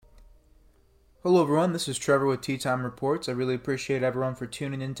Hello, everyone. This is Trevor with Tea Time Reports. I really appreciate everyone for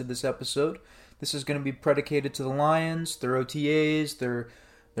tuning into this episode. This is going to be predicated to the Lions, their OTAs, their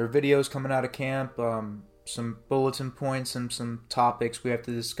videos coming out of camp, some bulletin points, and some topics we have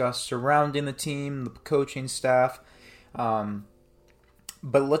to discuss surrounding the team, the coaching staff. But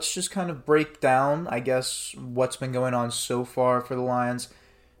let's just kind of break down, I guess, what's been going on so far for the Lions.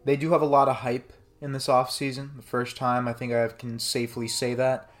 They do have a lot of hype in this offseason. The first time I think I can safely say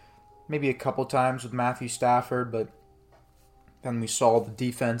that. Maybe a couple times with Matthew Stafford, but then we saw the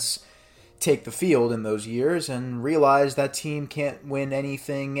defense take the field in those years and realize that team can't win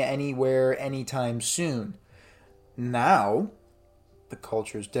anything, anywhere, anytime soon. Now, the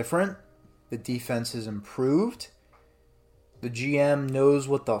culture is different. The defense has improved. The GM knows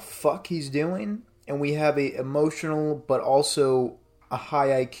what the fuck he's doing. And we have a emotional but also a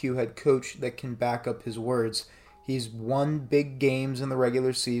high IQ head coach that can back up his words. He's won big games in the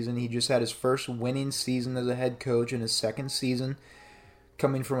regular season. He just had his first winning season as a head coach in his second season,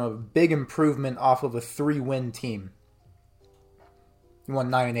 coming from a big improvement off of a 3-win team. He won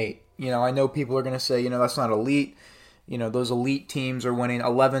 9-8. I know people are going to say, that's not elite. Those elite teams are winning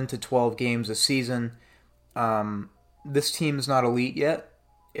 11 to 12 games a season. This team is not elite yet.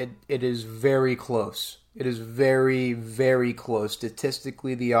 It is very close. It is very, very close.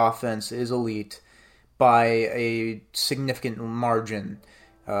 Statistically, the offense is elite by a significant margin.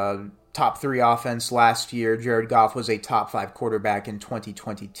 Top 3 offense last year. Jared Goff was a top 5 quarterback in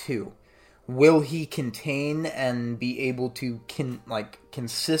 2022. Will he contain and be able to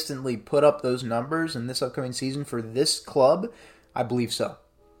consistently put up those numbers in this upcoming season for this club? I believe so.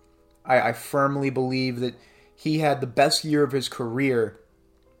 I firmly believe that he had the best year of his career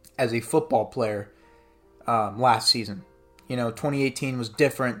as a football player last season. 2018 was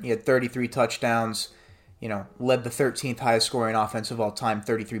different. He had 33 touchdowns. Led the 13th highest scoring offense of all time,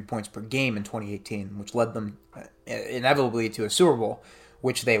 33 points per game in 2018, which led them inevitably to a Super Bowl,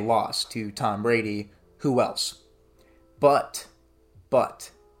 which they lost to Tom Brady. Who else? But,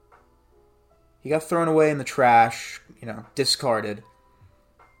 he got thrown away in the trash, discarded.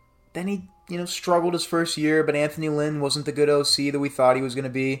 Then he, struggled his first year, but Anthony Lynn wasn't the good OC that we thought he was going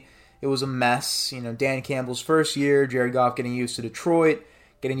to be. It was a mess. Dan Campbell's first year, Jared Goff getting used to Detroit,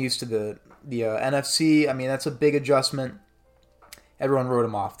 getting used to the NFC. I mean, that's a big adjustment. Everyone wrote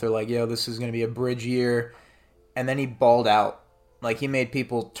him off. They're like, this is going to be a bridge year. And then he balled out. He made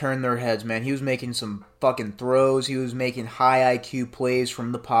people turn their heads, man. He was making some fucking throws. He was making high IQ plays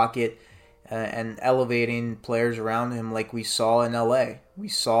from the pocket and elevating players around him like we saw in LA. We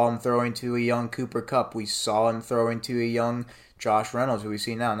saw him throwing to a young Cooper Kupp. We saw him throwing to a young Josh Reynolds, who we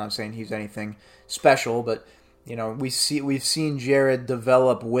see now. I'm not saying he's anything special, but we've seen Jared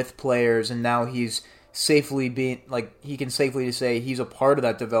develop with players, and now he's safely he can safely say he's a part of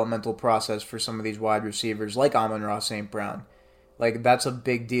that developmental process for some of these wide receivers, like Amon-Ra St. Brown. That's a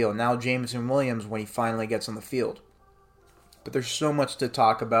big deal. Now Jameson Williams when he finally gets on the field. But there's so much to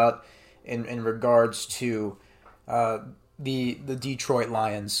talk about in regards to the Detroit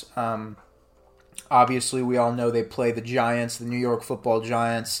Lions. Obviously, we all know they play the Giants, the New York Football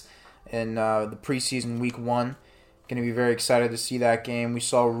Giants, in the preseason week 1. Going to be very excited to see that game. We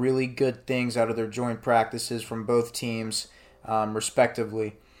saw really good things out of their joint practices from both teams,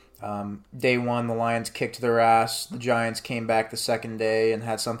 respectively. Day 1, the Lions kicked their ass. The Giants came back the second day and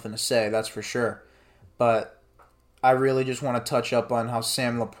had something to say, that's for sure. But I really just want to touch up on how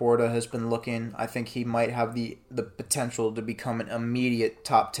Sam Laporta has been looking. I think he might have the potential to become an immediate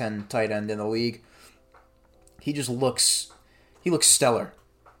top 10 tight end in the league. He looks stellar.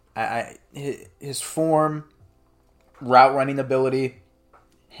 His form, route running ability,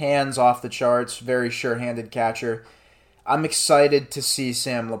 hands off the charts, very sure-handed catcher. I'm excited to see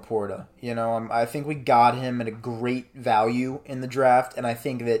Sam Laporta. I think we got him at a great value in the draft, and I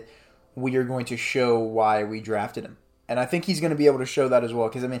think that we are going to show why we drafted him. And I think he's going to be able to show that as well,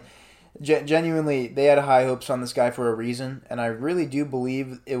 because, genuinely, they had high hopes on this guy for a reason, and I really do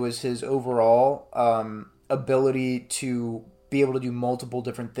believe it was his overall ability to be able to do multiple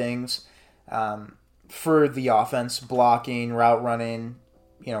different things for the offense, blocking, route running,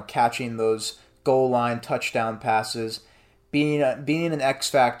 catching those goal line touchdown passes. Being an X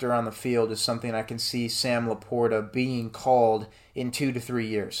factor on the field is something I can see Sam Laporta being called in 2 to 3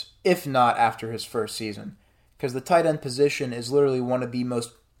 years, if not after his first season. Because the tight end position is literally one of the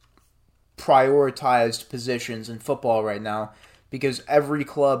most prioritized positions in football right now, because every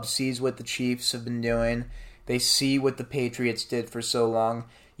club sees what the Chiefs have been doing. They see what the Patriots did for so long.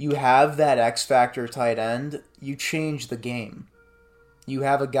 You have that X factor tight end, you change the game. You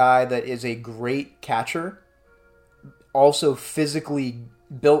have a guy that is a great catcher, also physically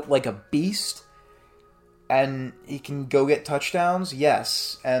built like a beast, And he can go get touchdowns,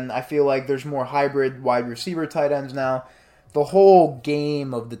 yes. And I feel like there's more hybrid wide receiver tight ends now. The whole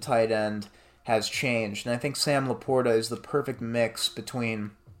game of the tight end has changed. And I think Sam Laporta is the perfect mix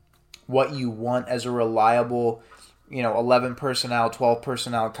between what you want as a reliable, 11 personnel, 12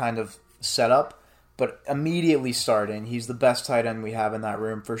 personnel kind of setup, but immediately starting, he's the best tight end we have in that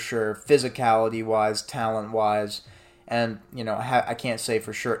room for sure, physicality-wise, talent-wise, and, I can't say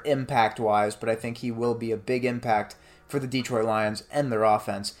for sure impact-wise, but I think he will be a big impact for the Detroit Lions and their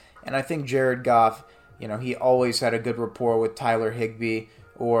offense. And I think Jared Goff, he always had a good rapport with Tyler Higbee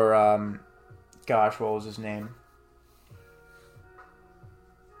or, what was his name?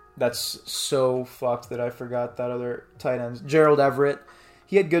 That's so fucked that I forgot that other tight end. Gerald Everett.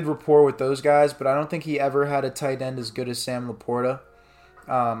 He had good rapport with those guys, but I don't think he ever had a tight end as good as Sam Laporta.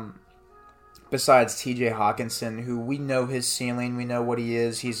 Besides TJ Hawkinson, who we know his ceiling, we know what he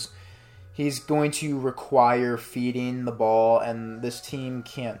is. He's going to require feeding the ball, and this team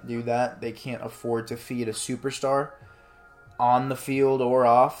can't do that. They can't afford to feed a superstar on the field or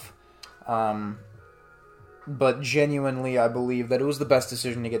off. But genuinely, I believe that it was the best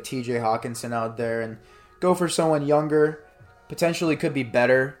decision to get TJ Hawkinson out there and go for someone younger, potentially could be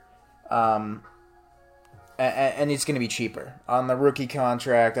better, and he's going to be cheaper. On the rookie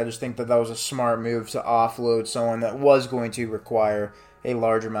contract, I just think that was a smart move to offload someone that was going to require a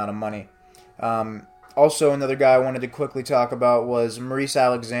large amount of money. Also, another guy I wanted to quickly talk about was Maurice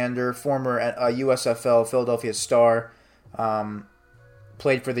Alexander, former USFL Philadelphia Star.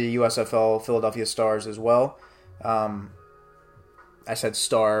 Played for the USFL Philadelphia Stars as well. I said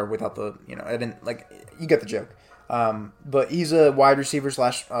star without the, I didn't, you get the joke. But he's a wide receiver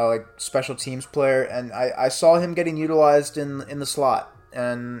 / special teams player, and I saw him getting utilized in the slot.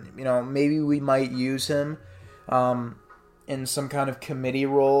 And, maybe we might use him in some kind of committee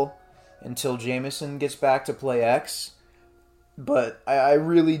role until Jameson gets back to play X. But I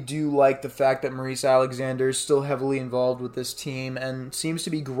really do like the fact that Maurice Alexander is still heavily involved with this team and seems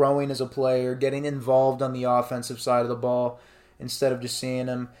to be growing as a player, getting involved on the offensive side of the ball instead of just seeing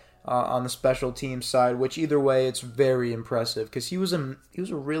him on the special team side, which either way, it's very impressive because he was a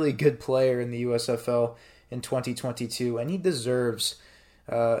really good player in the USFL in 2022, and he deserves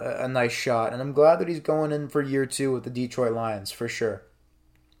a nice shot. And I'm glad that he's going in for year 2 with the Detroit Lions, for sure.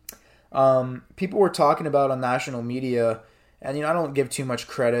 People were talking about on national media, and I don't give too much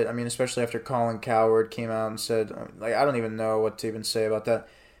credit. I mean, especially after Colin Cowherd came out and said, I don't even know what to even say about that.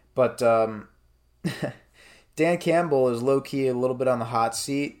 But Dan Campbell is low-key a little bit on the hot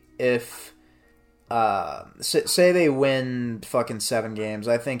seat. If, say they win fucking 7 games,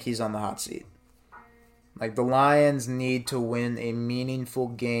 I think he's on the hot seat. The Lions need to win a meaningful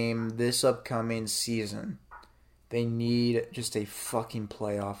game this upcoming season. They need just a fucking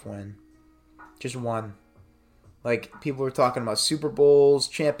playoff win. Just one. People are talking about Super Bowls,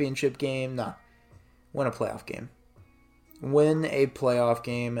 championship game. Nah. Win a playoff game. Win a playoff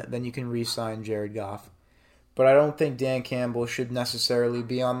game, then you can re-sign Jared Goff. But I don't think Dan Campbell should necessarily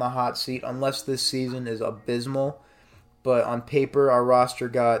be on the hot seat unless this season is abysmal. But on paper, our roster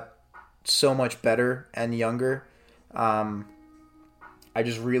got so much better and younger. I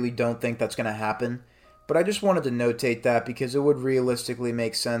just really don't think that's going to happen. But I just wanted to notate that because it would realistically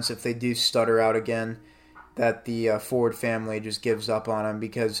make sense if they do stutter out again, that the Ford family just gives up on him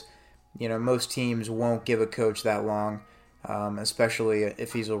because, most teams won't give a coach that long, especially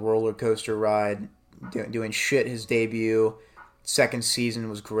if he's a roller coaster ride, doing shit his debut. Second season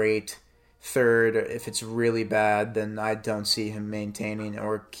was great. Third, if it's really bad, then I don't see him maintaining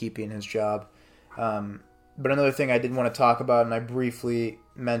or keeping his job. But another thing I did want to talk about, and I briefly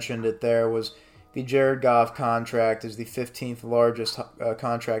mentioned it there, was the Jared Goff contract is the 15th largest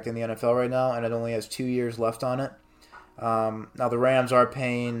contract in the NFL right now, and it only has 2 years left on it. Now, the Rams are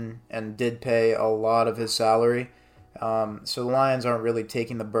paying and did pay a lot of his salary, so the Lions aren't really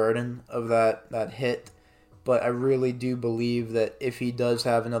taking the burden of that hit, but I really do believe that if he does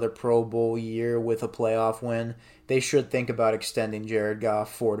have another Pro Bowl year with a playoff win, they should think about extending Jared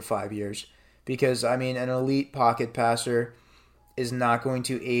Goff 4 to 5 years. Because, an elite pocket passer is not going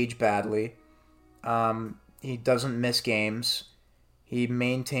to age badly. He doesn't miss games. He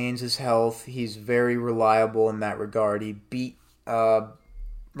maintains his health. He's very reliable in that regard. He beat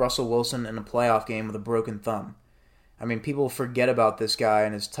Russell Wilson in a playoff game with a broken thumb. People forget about this guy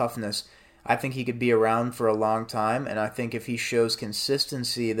and his toughness. I think he could be around for a long time, and I think if he shows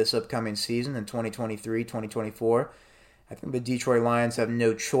consistency this upcoming season in 2023, 2024, I think the Detroit Lions have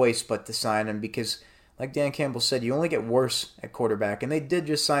no choice but to sign him because, like Dan Campbell said, you only get worse at quarterback. And they did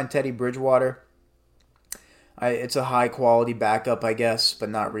just sign Teddy Bridgewater. It's a high-quality backup, I guess, but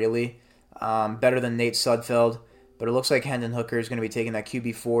not really. better than Nate Sudfeld. But it looks like Hendon Hooker is going to be taking that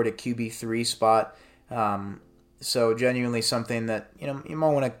QB4 to QB3 spot. So genuinely something that you might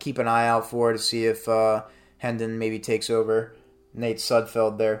want to keep an eye out for to see if Hendon maybe takes over Nate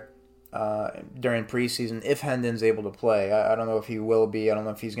Sudfeld there during preseason. If Hendon's able to play, I don't know if he will be. I don't know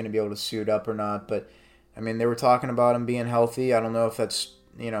if he's going to be able to suit up or not. But I mean, they were talking about him being healthy. I don't know if that's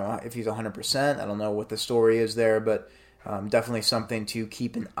if he's 100%. I don't know what the story is there, but definitely something to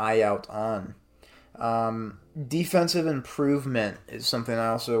keep an eye out on. Defensive improvement is something I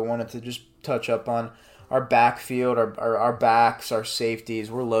also wanted to just touch up on. Our backfield, our backs, our safeties,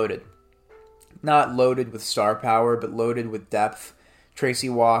 we're loaded. Not loaded with star power, but loaded with depth. Tracy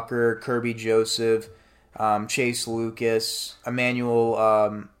Walker, Kirby Joseph, Chase Lucas,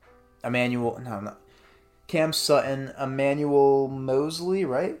 Cam Sutton, Emmanuel Mosley,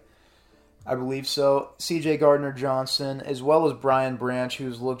 right? I believe so. C.J. Gardner-Johnson, as well as Brian Branch,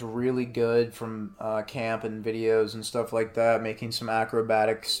 who's looked really good from camp and videos and stuff like that, making some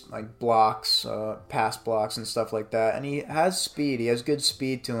acrobatics, like blocks, pass blocks and stuff like that. And he has speed. He has good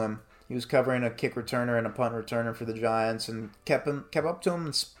speed to him. He was covering a kick returner and a punt returner for the Giants and kept up to him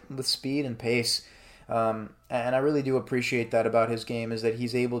with speed and pace. And I really do appreciate that about his game, is that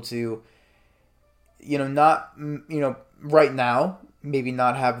he's able to, right now, maybe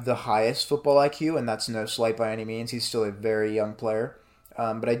not have the highest football IQ, and that's no slight by any means. He's still a very young player.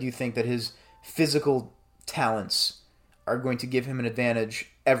 But I do think that his physical talents are going to give him an advantage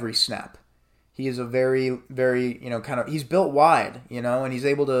every snap. He is a very, very, he's built wide, and he's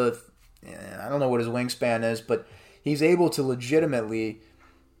able to, I don't know what his wingspan is, but he's able to legitimately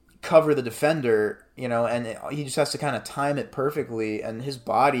cover the defender, and he just has to kind of time it perfectly, and his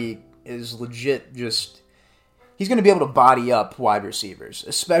body is legit just... He's going to be able to body up wide receivers,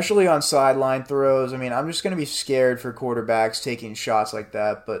 especially on sideline throws. I mean, I'm just going to be scared for quarterbacks taking shots like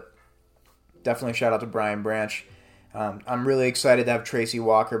that, but definitely shout out to Brian Branch. I'm really excited to have Tracy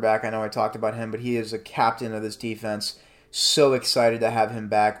Walker back. I know I talked about him, but he is a captain of this defense. So excited to have him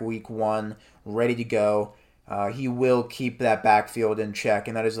back week 1, ready to go. He will keep that backfield in check,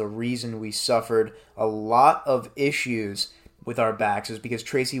 and that is the reason we suffered a lot of issues with our backs, is because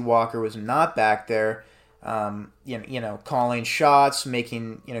Tracy Walker was not back there. Calling shots,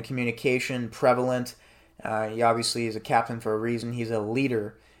 making communication prevalent. He obviously is a captain for a reason. He's a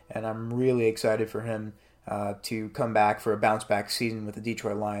leader, and I'm really excited for him to come back for a bounce back season with the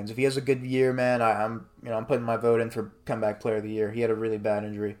Detroit Lions. If he has a good year, man, I'm putting my vote in for comeback player of the year. He had a really bad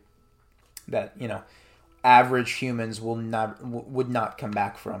injury that average humans would not come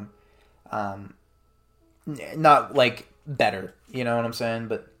back from. Not like better, you know what I'm saying,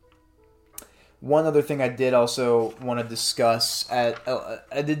 but. One other thing I did also want to discuss at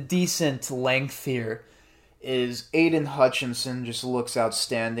a decent length here is Aiden Hutchinson just looks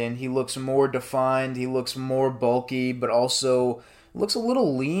outstanding. He looks more defined. He looks more bulky, but also looks a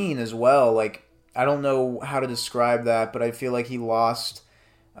little lean as well. Like, I don't know how to describe that, but I feel like he lost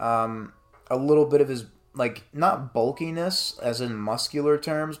a little bit of his, like, not bulkiness as in muscular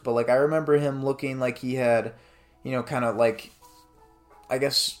terms, but, like, I remember him looking like he had, kind of like, I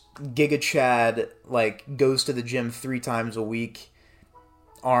guess... Giga Chad goes to the gym 3 times a week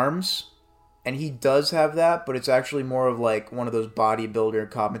arms, and he does have that, but it's actually more of like one of those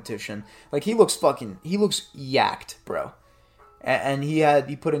bodybuilder competition. Like he looks yacked, bro. And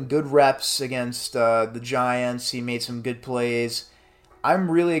he put in good reps against the Giants. He made some good plays.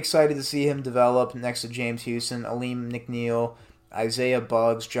 I'm really excited to see him develop next to James Houston, Aleem McNeil, Isaiah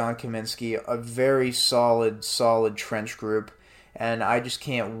Buggs, John Kaminsky, a very solid trench group. And I just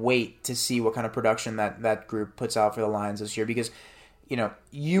can't wait to see what kind of production that group puts out for the Lions this year. Because,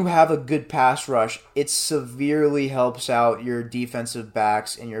 you have a good pass rush. It severely helps out your defensive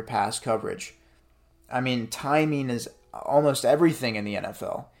backs in your pass coverage. I mean, timing is almost everything in the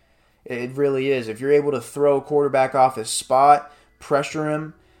NFL. It really is. If you're able to throw a quarterback off his spot, pressure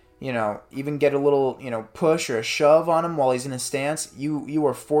him, even get a little, push or a shove on him while he's in a stance, you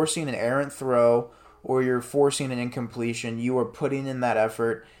are forcing an errant throw, or you're forcing an incompletion. You are putting in that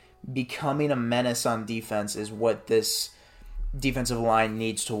effort. Becoming a menace on defense is what this defensive line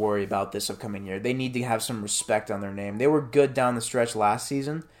needs to worry about this upcoming year. They need to have some respect on their name. They were good down the stretch last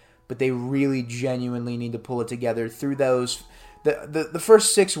season, but they really genuinely need to pull it together through those. The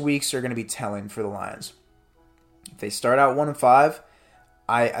first 6 weeks are going to be telling for the Lions. If they start out 1-5,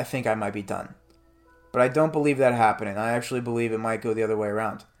 I think I might be done. But I don't believe that happening. I actually believe it might go the other way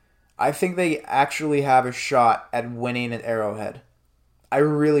around. I think they actually have a shot at winning at Arrowhead. I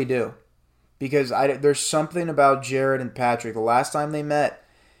really do. Because there's something about Jared and Patrick. The last time they met,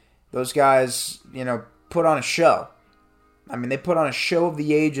 those guys, put on a show. I mean, they put on a show of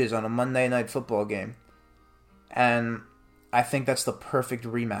the ages on a Monday Night Football game. And I think that's the perfect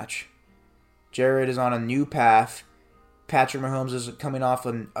rematch. Jared is on a new path. Patrick Mahomes is coming off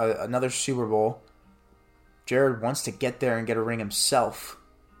another Super Bowl. Jared wants to get there and get a ring himself.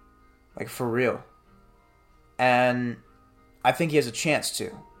 Like, for real. And I think he has a chance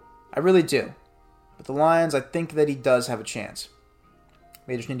to. I really do. But the Lions, I think that he does have a chance.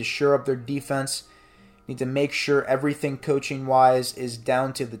 They just need to shore up their defense. Need to make sure everything coaching-wise is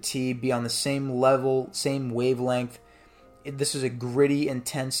down to the T, be on the same level, same wavelength. This is a gritty,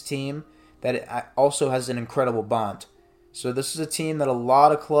 intense team that also has an incredible bond. So this is a team that a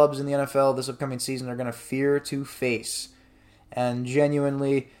lot of clubs in the NFL this upcoming season are going to fear to face. And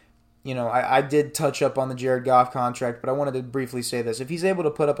genuinely, I did touch up on the Jared Goff contract, but I wanted to briefly say this. If he's able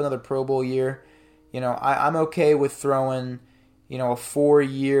to put up another Pro Bowl year, I'm okay with throwing, a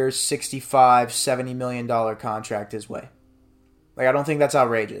 4-year, $65, $70 million contract his way. Like, I don't think that's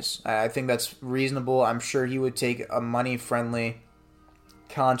outrageous. I think that's reasonable. I'm sure he would take a money-friendly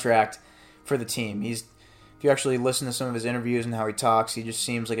contract for the team. If you actually listen to some of his interviews and how he talks, he just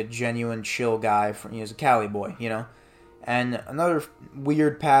seems like a genuine chill guy. He's a Cali boy, And another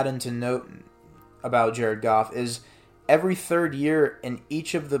weird pattern to note about Jared Goff is every third year in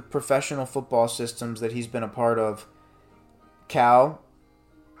each of the professional football systems that he's been a part of, Cal,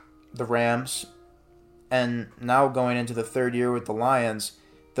 the Rams, and now going into the third year with the Lions,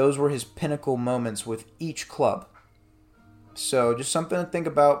 those were his pinnacle moments with each club. So just something to think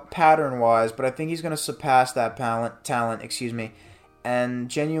about pattern-wise, but I think he's going to surpass that talent, and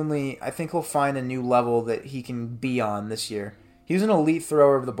genuinely, I think he'll find a new level that he can be on this year. He's an elite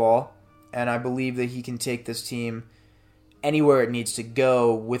thrower of the ball, and I believe that he can take this team anywhere it needs to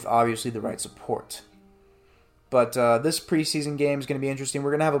go with obviously the right support. But this preseason game is going to be interesting.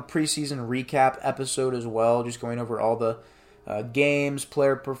 We're going to have a preseason recap episode as well, just going over all the games,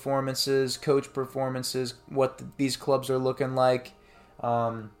 player performances, coach performances, what these clubs are looking like.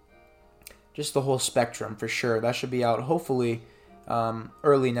 Just the whole spectrum for sure. That should be out hopefully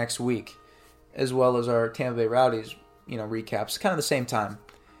early next week, as well as our Tampa Bay Rowdies, recaps, kind of the same time.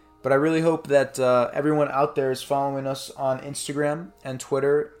 But I really hope that everyone out there is following us on Instagram and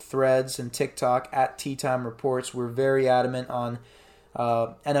Twitter, Threads, and TikTok at Tea Time Reports. We're very adamant on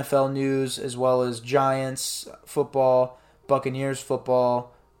NFL news, as well as Giants football, Buccaneers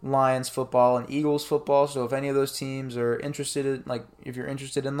football, Lions football, and Eagles football. So if any of those teams are interested, if you're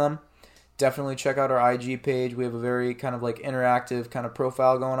interested in them, definitely check out our IG page. We have a very kind of interactive kind of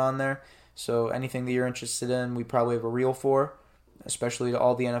profile going on there. So anything that you're interested in, we probably have a reel for, especially to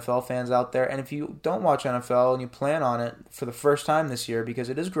all the NFL fans out there. And if you don't watch NFL and you plan on it for the first time this year, because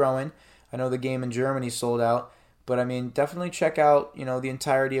it is growing, I know the game in Germany sold out, but definitely check out, the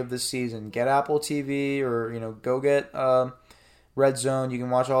entirety of this season. Get Apple TV or, go get Red Zone. You can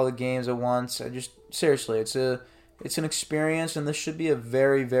watch all the games at once. Seriously, it's an experience, and this should be a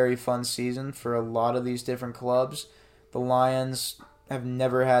very, very fun season for a lot of these different clubs. The Lions have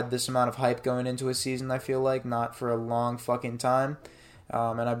never had this amount of hype going into a season, I feel like, not for a long fucking time.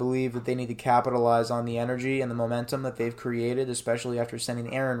 And I believe that they need to capitalize on the energy and the momentum that they've created, especially after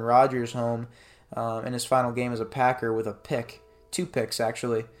sending Aaron Rodgers home in his final game as a Packer with a pick. 2 picks,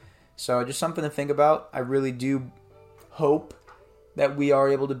 actually. So just something to think about. I really do hope that we are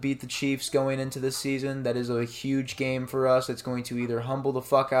able to beat the Chiefs going into this season. That is a huge game for us. It's going to either humble the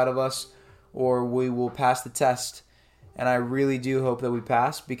fuck out of us or we will pass the test. And I really do hope that we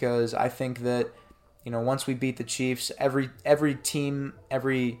pass, because I think that, once we beat the Chiefs, every team,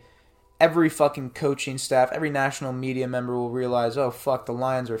 every fucking coaching staff, every national media member will realize, oh fuck, the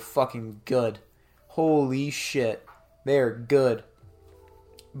Lions are fucking good. Holy shit, they are good.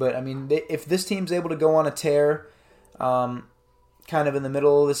 But if this team's able to go on a tear, kind of in the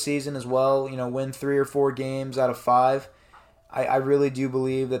middle of the season as well, win 3 or 4 games out of 5, I really do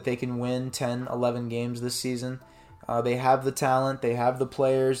believe that they can win 10, 11 games this season. They have the talent, they have the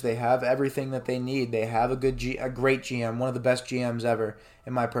players, they have everything that they need. They have a great GM, one of the best GMs ever,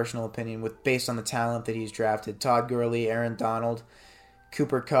 in my personal opinion, based on the talent that he's drafted. Todd Gurley, Aaron Donald,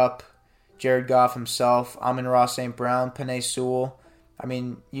 Cooper Kupp, Jared Goff himself, Amon-Ra St. Brown, Penei Sewell.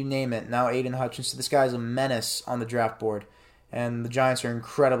 You name it. Now Aiden Hutchinson. This guy's a menace on the draft board. And the Giants are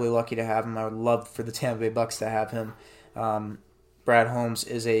incredibly lucky to have him. I would love for the Tampa Bay Bucks to have him. Brad Holmes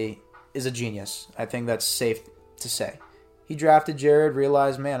is a genius. I think that's safe to say. He drafted Jared,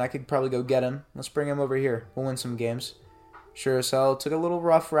 realized, man, I could probably go get him. Let's bring him over here. We'll win some games. Sure as hell. Took a little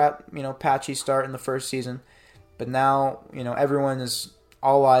rough patchy start in the first season. But now, everyone is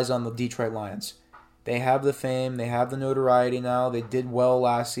all eyes on the Detroit Lions. They have the fame. They have the notoriety now. They did well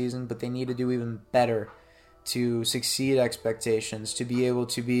last season, but they need to do even better to succeed expectations, to be able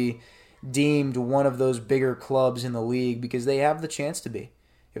to be deemed one of those bigger clubs in the league, because they have the chance to be.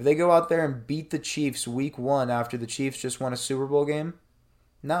 If they go out there and beat the Chiefs week 1 after the Chiefs just won a Super Bowl game,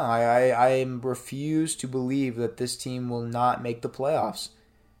 no, I refuse to believe that this team will not make the playoffs.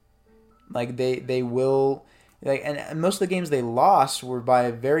 Like they will, like, and most of the games they lost were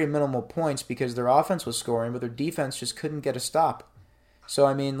by very minimal points because their offense was scoring, but their defense just couldn't get a stop. So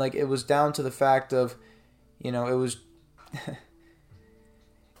I mean, like, it was down to the fact of, it was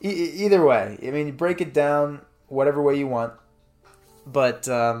either way. I mean, you break it down whatever way you want, but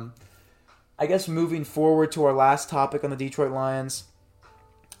I guess moving forward to our last topic on the Detroit Lions.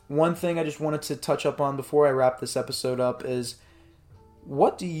 One thing I just wanted to touch up on before I wrap this episode up is,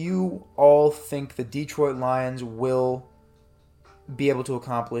 what do you all think the Detroit Lions will be able to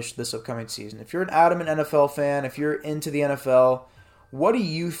accomplish this upcoming season? If you're an adamant NFL fan, if you're into the NFL, what do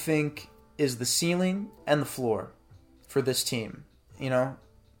you think is the ceiling and the floor for this team?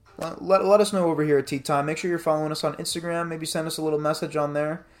 Let us know over here at Tea Time. Make sure you're following us on Instagram. Maybe send us a little message on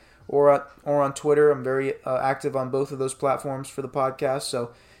there, or on Twitter. I'm very active on both of those platforms for the podcast,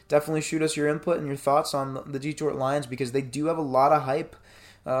 so definitely shoot us your input and your thoughts on the Detroit Lions, because they do have a lot of hype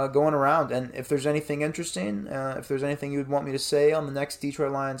going around. And if there's anything interesting, if there's anything you would want me to say on the next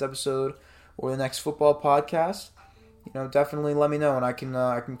Detroit Lions episode or the next football podcast, definitely let me know, and I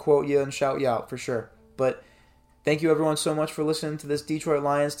can quote you and shout you out for sure. But thank you everyone so much for listening to this Detroit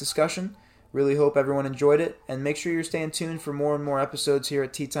Lions discussion. Really hope everyone enjoyed it, and make sure you're staying tuned for more and more episodes here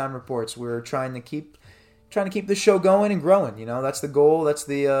at Tea Time Reports. We're trying to keep the show going and growing. That's the goal. That's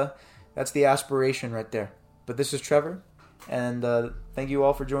the aspiration right there. But this is Trevor, and thank you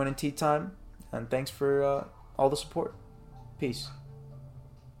all for joining Tea Time, and thanks for all the support. Peace.